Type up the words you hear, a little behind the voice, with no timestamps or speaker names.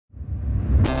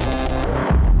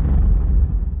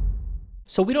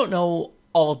So we don't know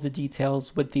all of the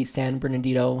details with the San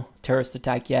Bernardino terrorist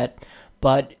attack yet,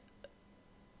 but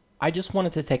I just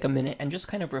wanted to take a minute and just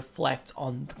kind of reflect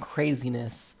on the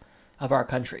craziness of our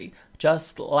country.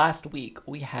 Just last week,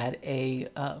 we had a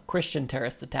Christian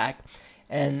terrorist attack,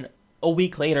 and a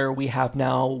week later, we have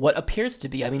now what appears to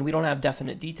be, I mean, we don't have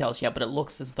definite details yet, but it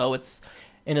looks as though it's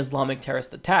an Islamic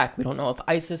terrorist attack. We don't know if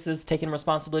ISIS is taking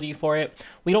responsibility for it.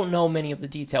 We don't know many of the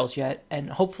details yet,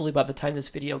 and hopefully by the time this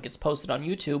video gets posted on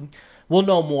YouTube, we'll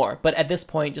know more. But at this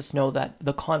point, just know that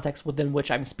the context within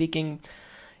which I'm speaking,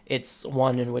 it's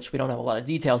one in which we don't have a lot of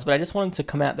details, but I just wanted to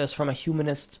come at this from a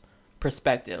humanist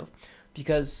perspective,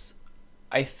 because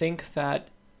I think that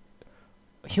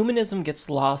humanism gets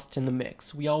lost in the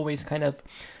mix. We always kind of,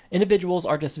 individuals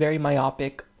are just very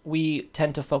myopic. We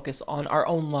tend to focus on our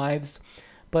own lives,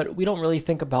 but we don't really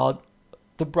think about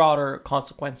the broader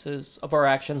consequences of our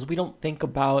actions. We don't think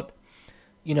about,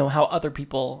 how other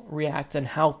people react and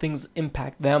how things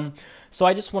impact them. So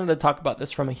I just wanted to talk about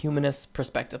this from a humanist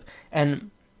perspective.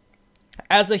 And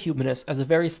as a humanist, as a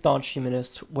very staunch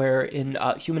humanist, wherein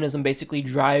humanism basically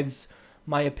drives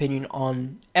my opinion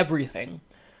on everything,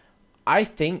 I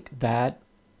think that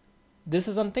this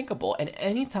is unthinkable. And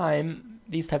anytime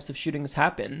these types of shootings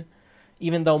happen,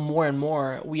 even though more and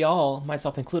more we all,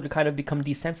 myself included, kind of become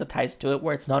desensitized to it,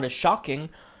 where it's not as shocking,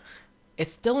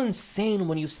 it's still insane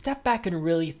when you step back and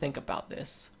really think about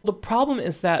this. The problem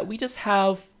is that we just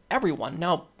have everyone.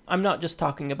 Now, I'm not just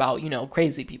talking about,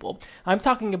 crazy people. I'm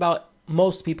talking about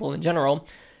most people in general.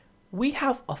 We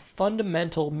have a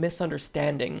fundamental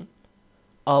misunderstanding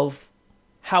of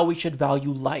how we should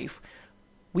value life.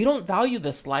 We don't value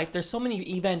this life. There's so many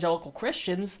evangelical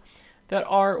Christians that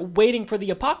are waiting for the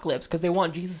apocalypse because they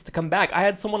want Jesus to come back. I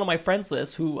had someone on my friends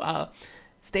list who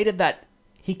stated that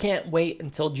he can't wait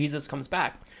until Jesus comes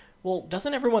back. Well,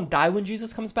 doesn't everyone die when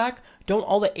Jesus comes back? Don't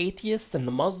all the atheists and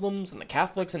the Muslims and the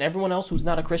Catholics and everyone else who's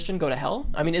not a Christian go to hell?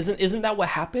 I mean, isn't that what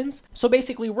happens? So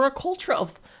basically, we're a culture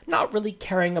of not really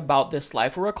caring about this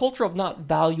life. We're a culture of not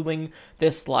valuing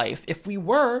this life. If we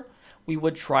were, we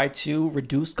would try to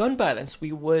reduce gun violence.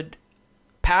 We would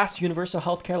pass universal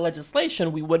healthcare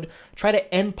legislation. We would try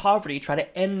to end poverty, try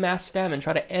to end mass famine,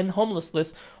 try to end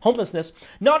homelessness,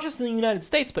 not just in the United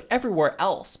States, but everywhere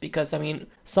else. Because,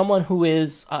 someone who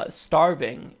is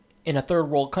starving in a third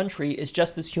world country is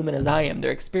just as human as I am. Their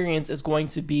experience is going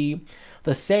to be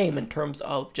the same in terms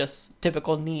of just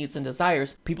typical needs and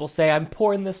desires. People say, I'm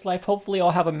poor in this life. Hopefully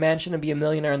I'll have a mansion and be a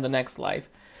millionaire in the next life.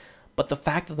 But the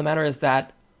fact of the matter is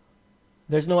that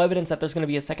there's no evidence that there's going to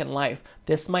be a second life.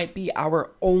 This might be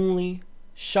our only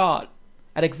shot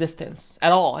at existence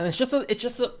at all. And it's just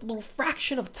a little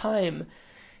fraction of time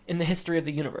in the history of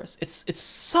the universe. It's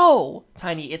so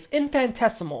tiny. It's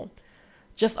infinitesimal.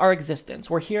 Just our existence.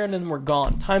 We're here and then we're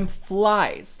gone. Time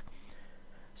flies.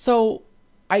 So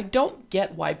I don't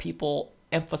get why people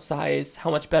emphasize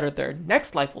how much better their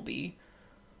next life will be,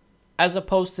 as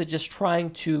opposed to just trying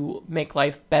to make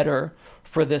life better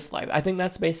for this life. I think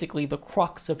that's basically the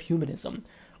crux of humanism.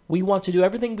 We want to do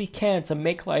everything we can to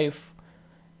make life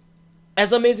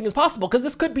as amazing as possible, because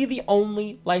this could be the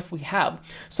only life we have.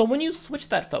 So when you switch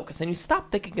that focus and you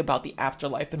stop thinking about the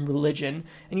afterlife and religion,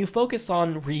 and you focus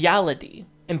on reality,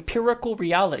 empirical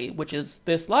reality, which is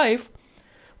this life,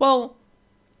 well,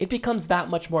 it becomes that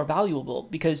much more valuable,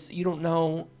 because you don't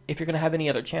know if you're going to have any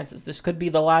other chances. This could be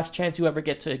the last chance you ever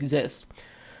get to exist.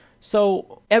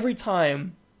 So every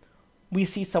time we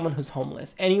see someone who's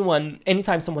homeless,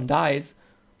 anytime someone dies,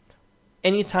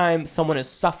 anytime someone is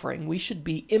suffering, we should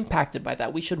be impacted by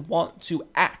that. We should want to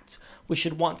act. We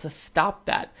should want to stop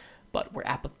that. But we're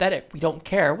apathetic. We don't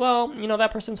care. Well,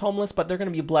 that person's homeless, but they're going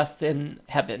to be blessed in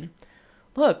heaven.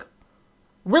 Look,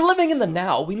 we're living in the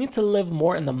now. We need to live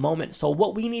more in the moment. So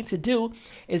what we need to do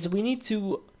is we need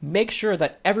to make sure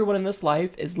that everyone in this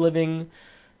life is living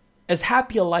as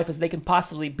happy a life as they can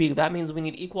possibly be. That means we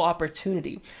need equal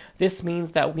opportunity. This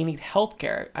means that we need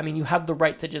healthcare. You have the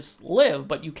right to just live,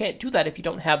 but you can't do that if you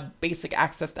don't have basic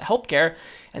access to healthcare,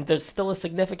 and there's still a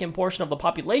significant portion of the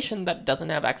population that doesn't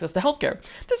have access to healthcare.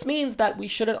 This means that we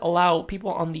shouldn't allow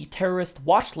people on the terrorist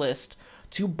watch list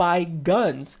to buy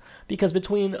guns, because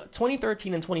between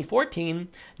 2013 and 2014,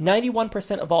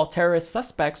 91% of all terrorist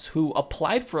suspects who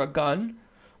applied for a gun,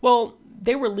 well,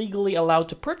 they were legally allowed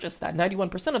to purchase that.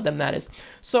 91% of them, that is.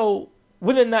 So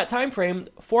within that time frame,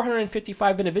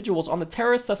 455 individuals on the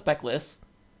terrorist suspect list.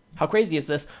 How crazy is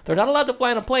this? They're not allowed to fly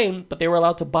on a plane, but they were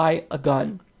allowed to buy a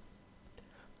gun.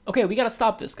 Okay, we gotta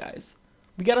stop this, guys.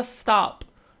 We gotta stop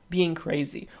being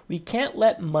crazy. We can't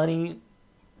let money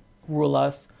rule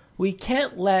us. We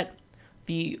can't let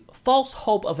the false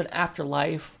hope of an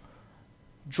afterlife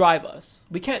drive us.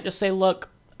 We can't just say, look,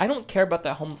 I don't care about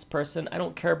that homeless person. I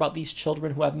don't care about these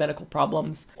children who have medical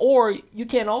problems. Or you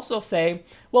can also say,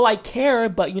 well, I care,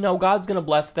 but God's going to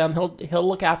bless them. He'll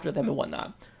look after them and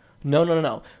whatnot. No, no, no,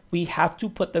 no. We have to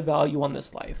put the value on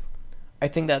this life. I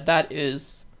think that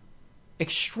is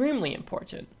extremely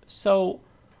important. So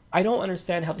I don't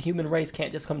understand how the human race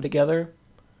can't just come together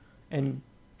and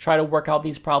try to work out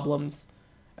these problems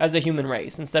as a human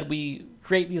race. Instead, we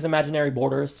create these imaginary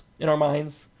borders in our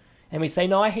minds, and we say,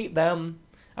 no, I hate them.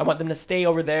 I want them to stay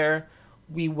over there.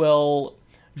 We will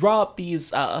draw up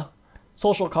these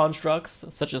social constructs,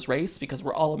 such as race, because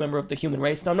we're all a member of the human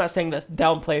race. Now, I'm not saying that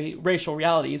downplay racial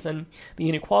realities and the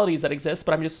inequalities that exist,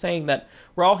 but I'm just saying that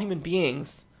we're all human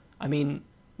beings. I mean,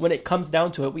 when it comes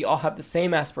down to it, we all have the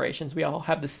same aspirations. We all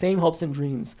have the same hopes and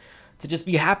dreams to just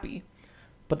be happy.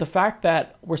 But the fact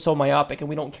that we're so myopic and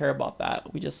we don't care about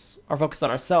that, we just are focused on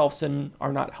ourselves and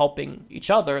are not helping each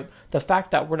other, the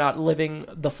fact that we're not living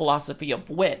the philosophy of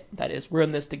wit, that is, we're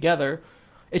in this together,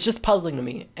 it's just puzzling to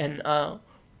me. And I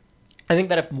think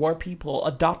that if more people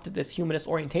adopted this humanist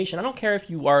orientation, I don't care if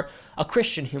you are a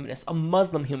Christian humanist, a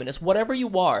Muslim humanist, whatever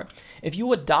you are, if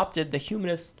you adopted the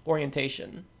humanist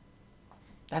orientation,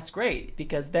 that's great,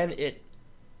 because then it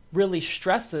really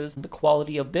stresses the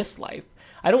quality of this life.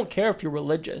 I don't care if you're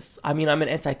religious. I mean, I'm an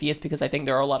anti-theist because I think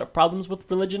there are a lot of problems with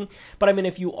religion. But I mean,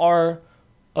 if you are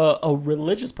a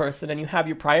religious person and you have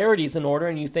your priorities in order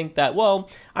and you think that, well,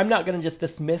 I'm not going to just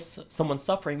dismiss someone's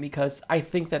suffering because I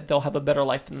think that they'll have a better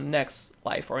life in the next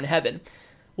life or in heaven.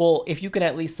 Well, if you can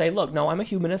at least say, look, no, I'm a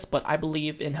humanist, but I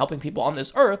believe in helping people on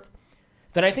this earth,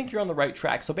 then I think you're on the right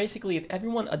track. So basically, if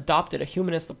everyone adopted a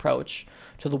humanist approach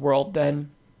to the world,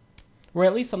 then we're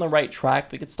at least on the right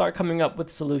track. We could start coming up with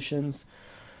solutions.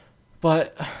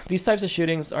 But these types of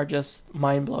shootings are just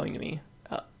mind-blowing to me.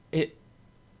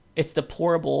 It's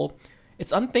deplorable.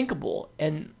 It's unthinkable.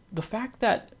 And the fact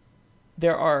that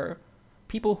there are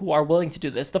people who are willing to do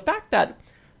this, the fact that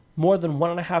more than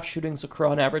 1.5 shootings occur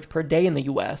on average per day in the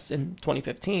U.S. in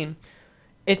 2015,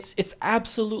 it's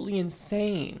absolutely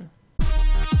insane